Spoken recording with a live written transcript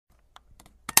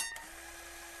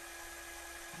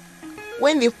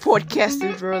when the podcast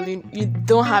is rolling, you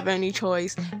don't have any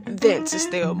choice than to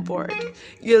stay on board.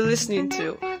 You're listening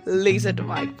to Laser the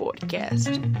Mic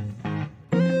Podcast.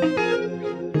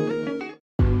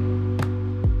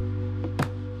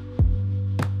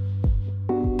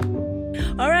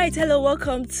 Alright, hello,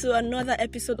 welcome to another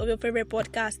episode of your favorite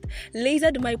podcast,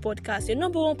 Laser the Mic Podcast, your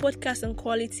number one podcast on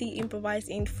quality improvised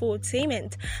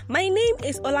infotainment. My name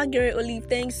is Olagere Olive.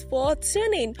 Thanks for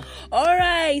tuning.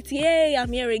 Alright, yay,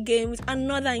 I'm here again with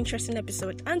another interesting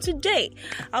episode. And today,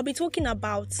 I'll be talking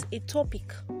about a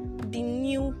topic, the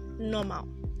new normal.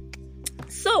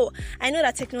 So, I know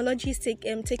that technology is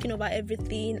taking over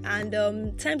everything,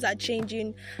 and times are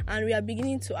changing, and we are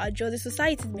beginning to adjust. The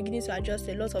society is beginning to adjust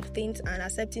to a lot of things and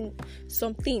accepting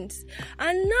some things.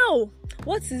 And now,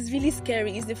 what is really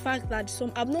scary is the fact that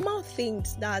some abnormal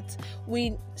things that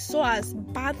we saw as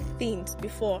bad things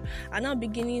before are now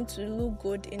beginning to look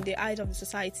good in the eyes of the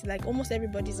society. Like almost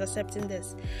everybody is accepting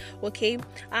this, okay?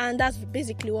 And that's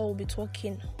basically what we'll be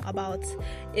talking about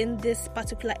in this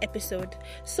particular episode.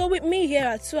 So with me here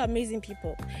are two amazing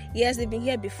people. Yes, they've been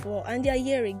here before and they are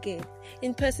here again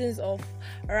in persons of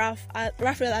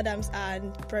Raphael Adams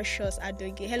and Precious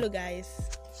Adoge. Hello guys.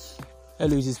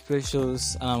 Hello, it is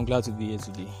Precious and I'm glad to be here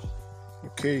today.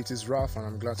 Okay, it is Raph and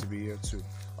I'm glad to be here too.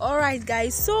 Alright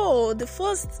guys, so the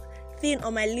first thing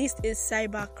on my list is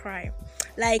cybercrime.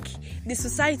 Like, the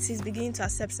society is beginning to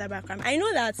accept cybercrime. I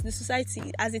know that the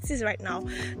society, as it is right now,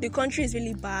 the country is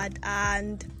really bad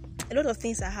and a lot of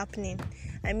things are happening.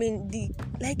 I mean,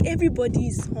 everybody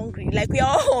is hungry. Like, we are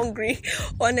all hungry,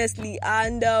 honestly.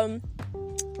 And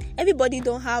everybody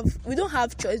don't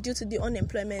have choice due to the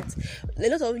unemployment. A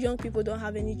lot of young people don't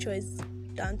have any choice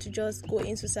than to just go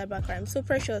into cybercrime. So,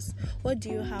 Precious, what do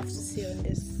you have to say on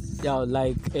this? Yeah,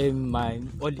 like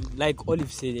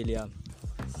Olive said earlier,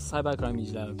 cybercrime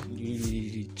is like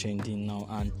really trending now,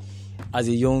 and as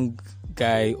a young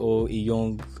guy or a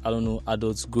young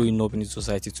adult growing up in the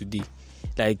society today,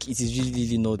 like it is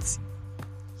really not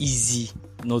easy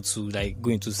not to like go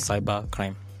into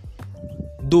cybercrime.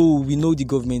 Though we know the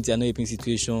government are not helping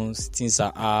situations, things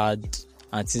are hard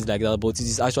and things like that, but it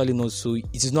is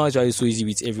not actually so easy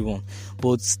with everyone.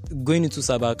 But going into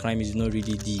cybercrime is not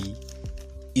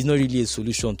really a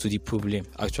solution to the problem,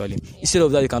 actually. Instead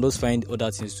of that, you can just find other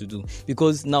things to do.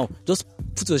 Because now, just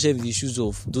put yourself in the shoes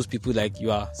of those people like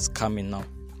you are scamming now.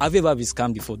 Have you ever been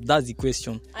scammed before? That's the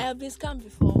question. I have been scammed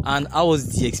before. And how was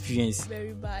the experience?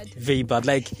 Very bad. Very bad.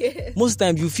 Like, most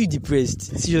times you feel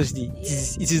depressed. Seriously. Yeah.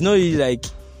 It is not really like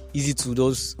easy to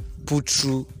just put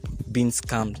through being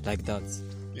scammed like that.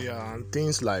 Yeah, and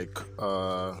things like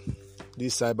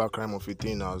this cybercrime of a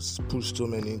thing has pushed so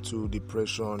many into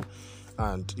depression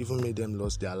and even made them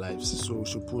lose their lives. So we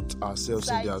should put ourselves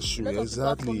in their shoes.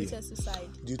 Exactly.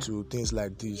 Due to things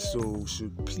like this. Yes. So we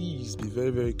should please be very,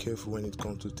 very careful when it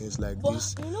comes to things like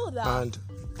this. You know that and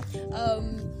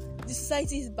the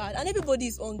society is bad and everybody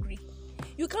is hungry.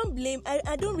 You can't blame.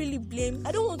 I don't really blame.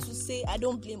 I don't want to say I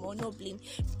don't blame or not blame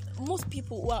most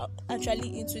people who are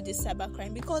actually into this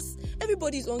cybercrime, because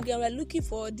everybody is hungry and we're looking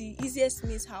for the easiest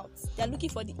means out. They're looking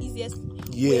for the easiest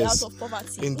way out of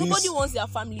poverty. Nobody wants their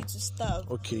family to starve.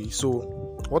 Okay, so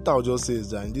what I'll just say is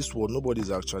that in this world, nobody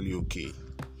is actually okay.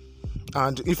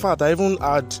 And in fact, I even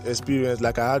had experience,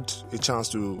 like I had a chance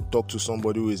to talk to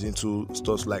somebody who is into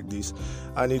stuff like this,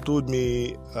 and he told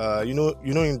me,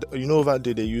 over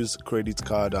there they use credit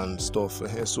card and stuff.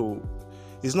 So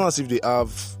it's not as if they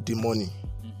have the money,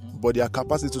 but their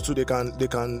capacity to they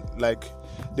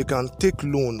can take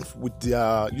loan with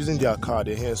using their card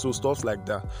here. So stuff like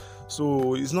that.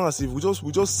 So it's not as if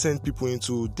we just send people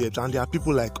into debt, and there are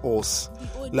people like us,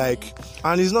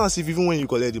 and it's not as if even when you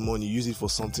collect the money, you use it for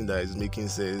something that is making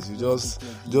sense. You just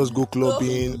go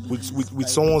clubbing with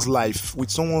someone's life,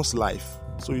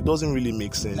 So it doesn't really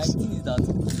make sense. Like, thing is that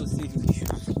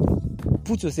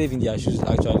put yourself in their shoes.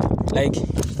 Actually, like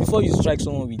before you strike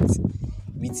someone with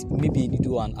maybe a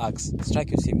needle and axe,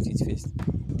 strike yourself with it first.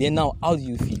 Then now, how do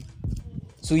you feel?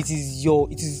 So it is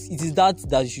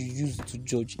that you should use to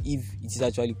judge if it is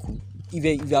actually cool. If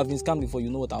you have been scammed before, you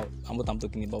know what I'm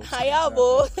talking about. I have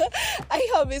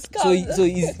been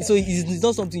scammed. So it's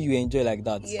not something you enjoy like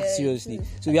that. Yes. Seriously.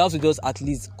 So we have to just at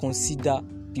least consider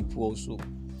people also.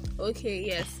 Okay,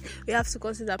 yes, we have to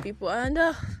consider people, and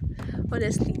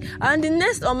honestly, and the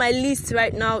next on my list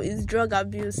right now is drug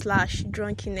abuse /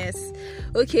 drunkenness.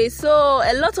 Okay, so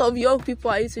a lot of young people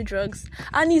are into drugs,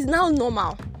 and it's now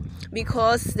normal.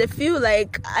 Because they feel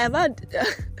like I've had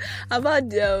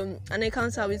an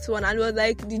encounter with one, and it was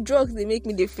like the drugs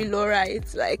they feel alright.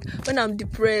 Like when I'm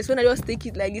depressed, when I just take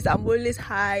it like this, I'm always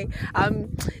high.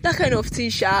 That kind of thing.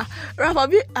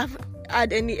 Raph,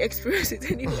 had any experience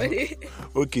with anybody.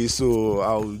 Okay, so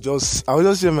I'll just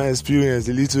share my experience,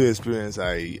 the little experience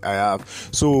I have.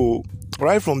 So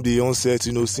right from the onset,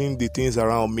 seeing the things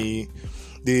around me,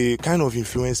 they kind of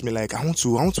influence me. Like I want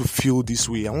to feel this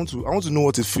way. I want to know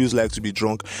what it feels like to be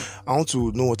drunk. I want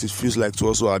to know what it feels like to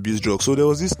also abuse drugs. So there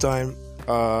was this time,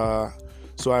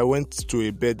 so I went to a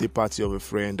birthday party of a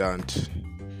friend, and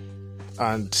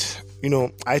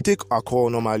I take alcohol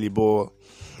normally, but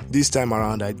this time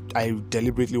around I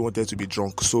deliberately wanted to be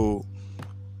drunk.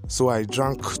 So I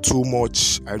drank too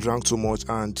much,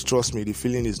 and trust me, the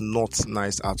feeling is not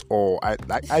nice at all.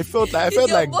 I felt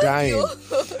like dying.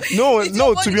 No,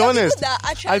 to be honest,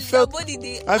 I felt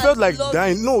like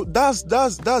dying. No, that's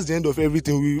the end of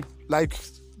everything. We like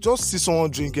just see someone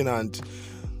drinking, and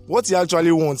what he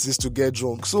actually wants is to get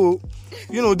drunk. So,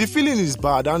 the feeling is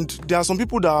bad, and there are some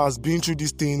people that has been through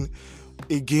this thing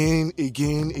again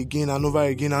and over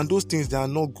again, and those things, they are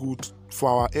not good for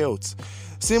our health.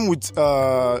 Same with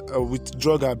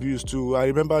drug abuse too. I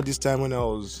remember this time when I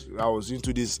was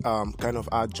into this kind of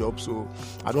hard job. So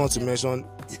I don't want to mention.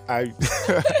 It's an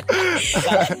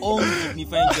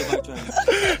undignified job, actually.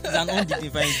 It's an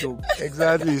undignified job.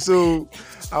 Exactly. So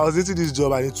I was into this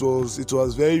job, and it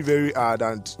was very, very hard.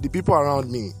 And the people around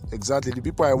me, exactly, the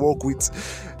people I work with,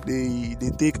 they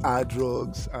take hard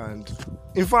drugs, and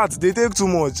in fact they take too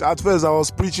much. At first I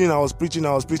was preaching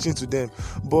to them,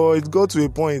 but it got to a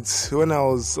point when I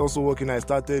was also working, I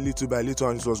started little by little,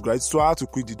 and it was great. So I had to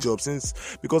quit the job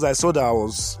because I saw that I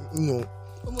was,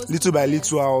 little by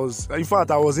little, I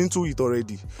was into it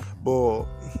already. But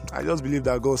I just believe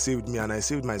that God saved me, and I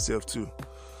saved myself too.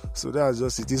 So that's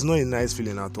just it. It's not a nice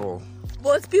feeling at all.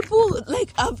 But people,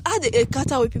 like, I've had a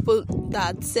encounter with people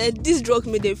that said this drug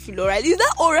made them feel alright. Is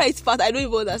that alright part? I don't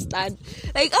even understand.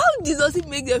 Like, how does it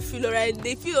make them feel alright?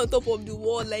 They feel on top of the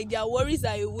world, like their worries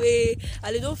are away,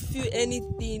 and they don't feel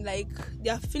anything. Like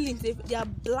their feelings, they are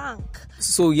blank.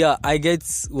 So yeah, I get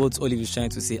what Olive is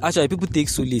trying to say. Actually, people take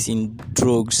solace in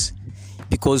drugs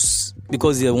because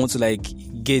they want to like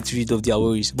get rid of their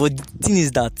worries. But the thing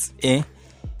is that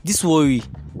this worry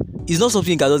is not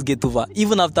something you can just get over.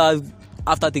 Even after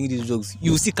taking these drugs,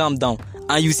 you will still calm down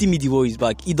and you see me the worries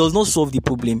back. It does not solve the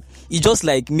problem. It just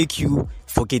like make you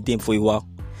forget them for a while.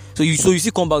 So you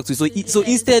still come back to it. So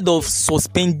instead of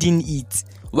suspending it,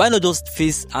 why not just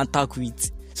face and tackle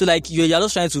it? So like you're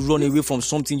just trying to run away from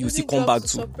something you still come back to.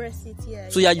 Suppress it, yeah.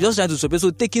 So you're just trying to suppress. So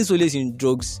taking solace in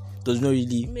drugs does not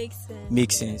really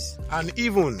make sense. And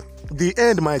even the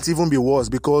end might even be worse,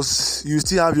 because you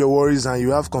still have your worries and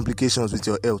you have complications with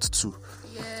your health too.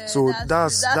 Yeah, so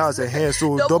that's a hair.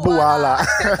 So double wahala.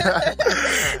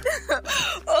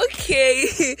 Okay,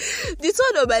 the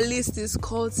third on my list is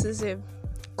cultism.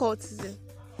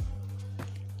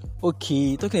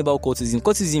 Okay, talking about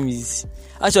cultism is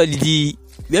actually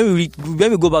when we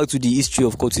go back to the history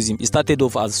of cultism, it started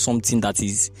off as something that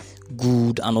is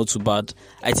good and not too bad.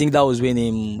 I think that was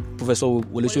when Professor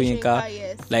Wole Soyinka,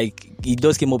 yes, like he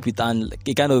just came up with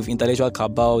a kind of intellectual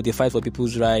cabal. They fight for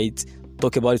people's rights,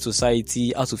 talk about the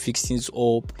society, how to fix things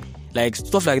up, like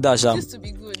stuff like that. It used to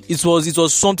be good. It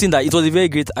was something that it was a very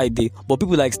great idea, but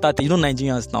people like started,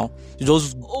 Nigerians now,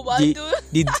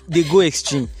 they go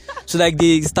extreme. So like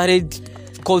they started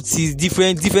cults,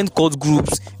 different cult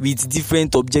groups with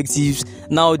different objectives.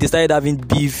 Now they started having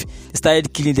beef, they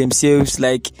started killing themselves,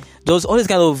 like there's all this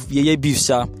kind of beef,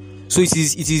 sha. So it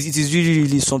is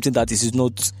really something that is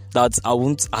not, that I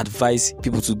won't advise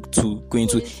people to go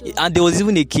into. And there was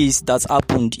even a case that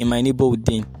happened in my neighborhood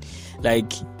then,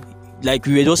 like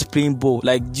we were just playing ball,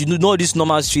 like this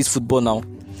normal street football now.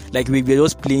 Like we were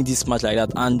just playing this match like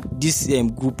that, and this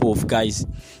group of guys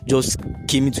just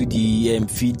came into the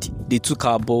field. They took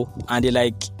our ball and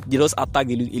they just attacked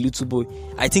a little boy.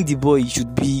 I think the boy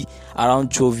should be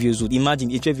around 12 years old.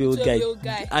 Imagine a 12-year-old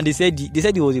guy. And they said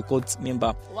he was a cult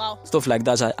member. Wow. Stuff like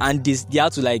that. And they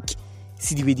had to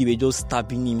see the way they were just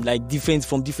stabbing him,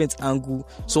 from different angle.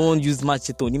 Someone used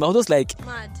machete on him. I was just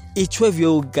mad. A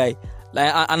 12-year-old guy.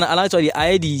 And actually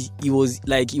I heard he was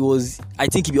I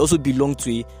think he also belonged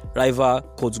to a rival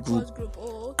cult group.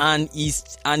 Oh, okay.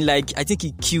 And I think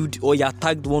he killed or he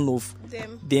attacked one of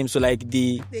them. So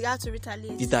they had to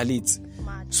retaliate.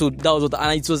 Mad. So that was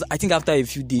and it was, I think after a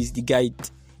few days the guy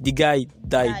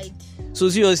died. So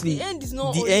seriously,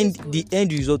 the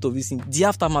end result of this thing, the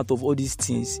aftermath of all these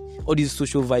things, all these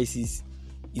social vices,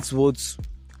 it's what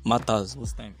matters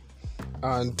most time.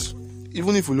 And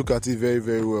even if we look at it very,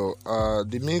 very well,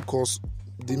 the main cause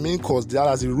the main cause, that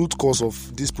as the root cause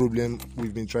of this problem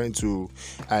we've been trying to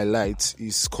highlight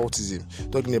is cultism.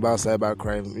 Talking about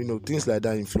cybercrime, things like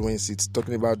that influence it.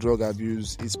 Talking about drug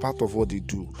abuse, it's part of what they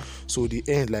do. So the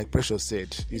end, like Precious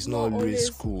said, is not always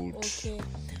good.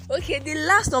 Okay, the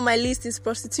last on my list is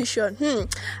prostitution.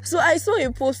 So I saw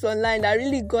a post online that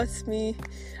really got me.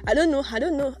 I don't know.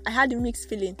 I had a mixed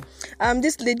feeling.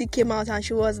 This lady came out and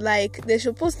she was like, there's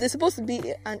supposed to be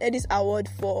an Edis Award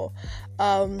for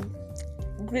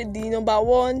the number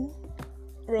one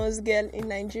runs girl in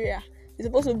Nigeria. It's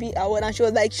supposed to be award, and she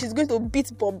was like, she's going to beat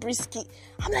Bobrisky.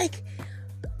 I'm like,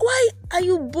 why are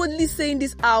you boldly saying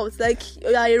this out? Like,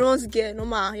 you're a runs girl, no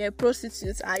man, you're a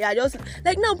prostitute, and you're just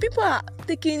like, now people are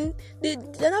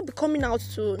they're not coming out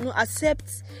to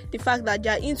accept the fact that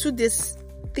they're into these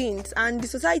things, and the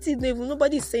society level,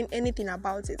 nobody is saying anything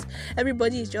about it.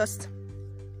 Everybody is just,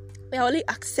 we're only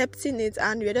accepting it,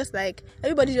 and we're just like,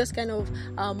 everybody's just kind of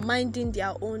minding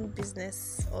their own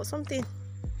business or something.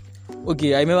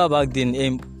 Okay, I remember back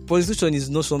then, prostitution is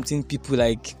not something people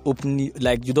like openly,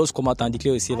 like you just come out and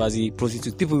declare yourself as a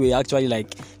prostitute. People were actually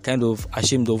like kind of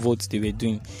ashamed of what they were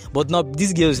doing. But now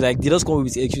these girls, like, they just come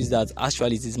with excuses that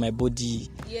actually it is my body.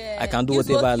 Yeah, I can do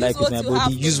whatever I like with my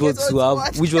body. Use what you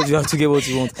have, which what you have to get what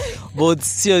you want. But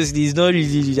seriously, it's not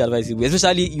really advisable.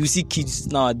 Especially you see kids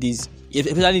nowadays,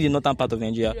 especially in the northern part of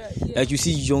Nigeria. Yeah. Like you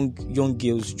see young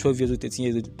girls, 12 years old, 13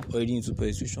 years old, already into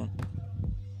prostitution.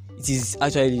 It is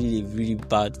actually a really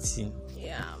bad thing.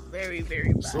 Yeah, very,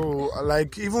 very bad. So,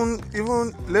 like, even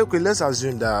let's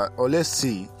assume that, or let's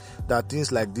say that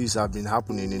things like this have been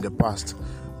happening in the past,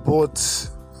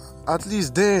 but at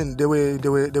least then they were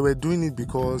doing it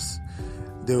because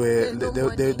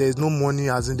there's no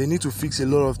money, as in they need to fix a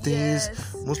lot of things.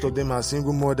 Yes. Most of them are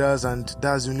single mothers, and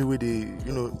that's the only way they.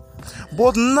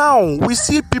 But now we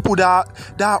see people that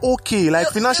are okay, like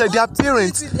financially, their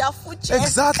parents,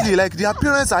 exactly, like their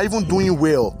parents are even doing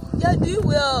well. They're doing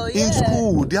well, yeah. In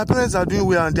school, their parents are doing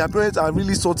well, and their parents are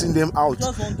really sorting them out,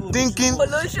 thinking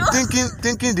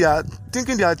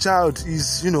their child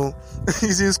is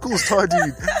is in school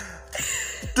studying.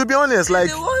 To be honest, like,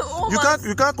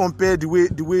 you can't compare the way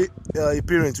a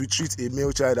parent will treat a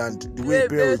male child and the way a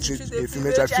parent will treat a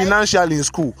female child financially in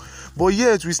school. But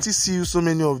yet we still see so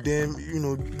many of them,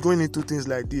 going into things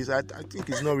like this. I think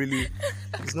it's not really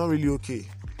okay.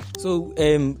 So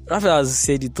Raphael has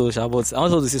said it all, but I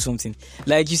want to say something.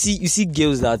 Like, you see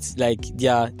girls that, like,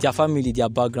 their family, their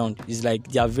background is like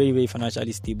they are very, very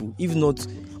financially stable. If not,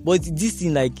 but this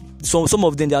thing, like, some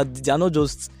of them they are not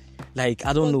just, like,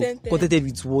 I don't know, contented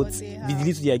with what the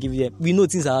little they are giving them. We know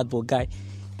things are hard, but guy,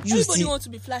 everybody wants to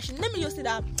be flashing. Let me just say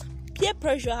that peer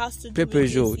pressure has to do peer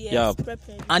pressure, with this. yeah.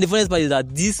 And the funniest part is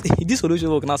that this solution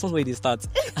work now. Some way they start.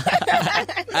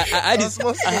 I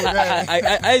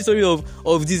story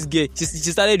of this girl. She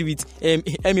started with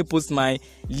let me post my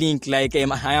link, like, I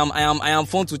am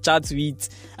fun to chat with,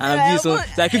 and this one,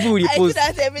 like, people will post.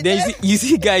 Then you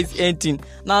see guys entering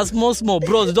now, small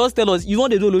bros. Just tell us you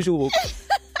want to do solution work.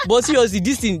 But seriously,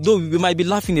 this thing, though we might be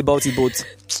laughing about it, but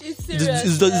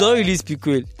it doesn't really speak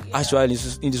well, actually,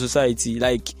 in the society.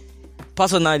 Like,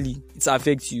 personally, it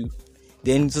affects you.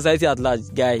 Then society at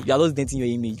large, guy, you are just denting your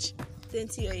image.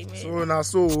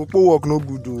 So work no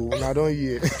good though. I don't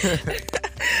hear.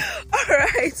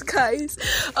 Alright, guys.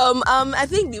 I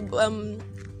think the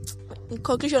in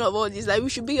conclusion of all this, like, we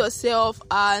should be yourself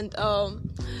and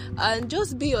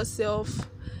just be yourself.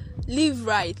 Live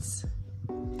right.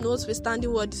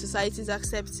 Notwithstanding what the society is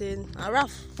accepting.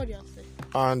 Raf, what do you have to say?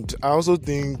 And I also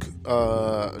think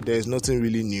there is nothing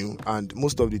really new, and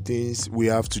most of the things we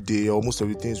have today, or most of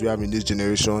the things we have in this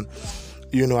generation,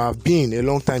 have been a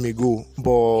long time ago.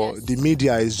 But yes, the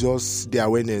media is just the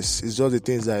awareness. It's just the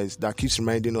things that keeps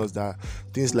reminding us that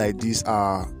things like this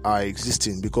are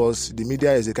existing, because the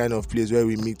media is a kind of place where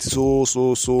we meet so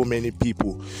many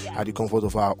people at the comfort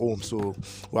of our home. So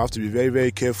we have to be very,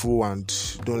 very careful and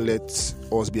don't let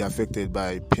us be affected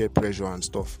by peer pressure and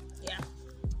stuff. Yeah.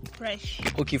 Fresh.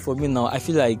 Okay, for me now, I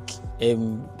feel like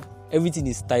everything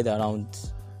is tied around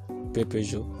peer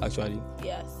pressure, actually.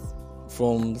 Yes.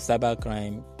 From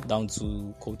cybercrime down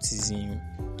to cultism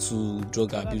to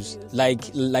drug abuse.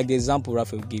 Like the example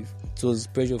Raphael gave, it was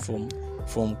pressure from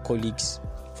colleagues,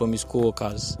 from his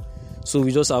co-workers. So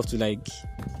we just have to, like,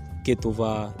 get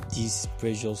over this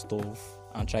pressure stuff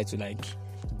and try to, like,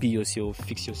 be yourself,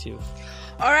 fix yourself.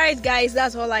 Alright, guys,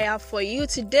 that's all I have for you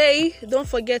today. Don't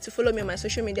forget to follow me on my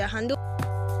social media handle.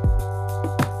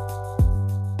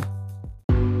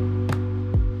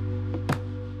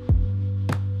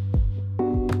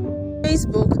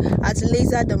 Facebook at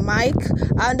Laser the Mic,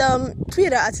 and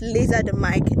Twitter at Laser the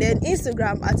Mic, then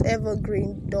Instagram at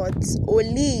evergreen.olive.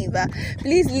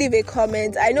 Please leave a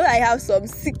comment. I know I have some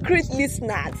secret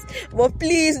listeners, but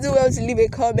please do well to leave a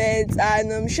comment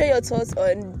and share your thoughts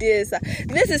on this.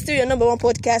 This is still your number one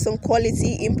podcast on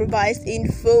quality improvised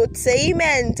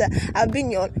infotainment. I've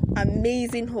been your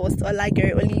amazing host,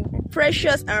 Olagere Olive.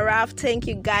 Precious and Ralph, thank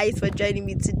you guys for joining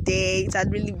me today. It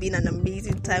had really been an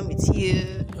amazing time with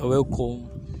you. You're welcome.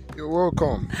 You're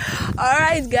welcome. All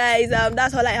right, guys.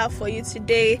 That's all I have for you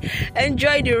today.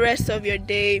 Enjoy the rest of your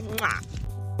day. Mwah.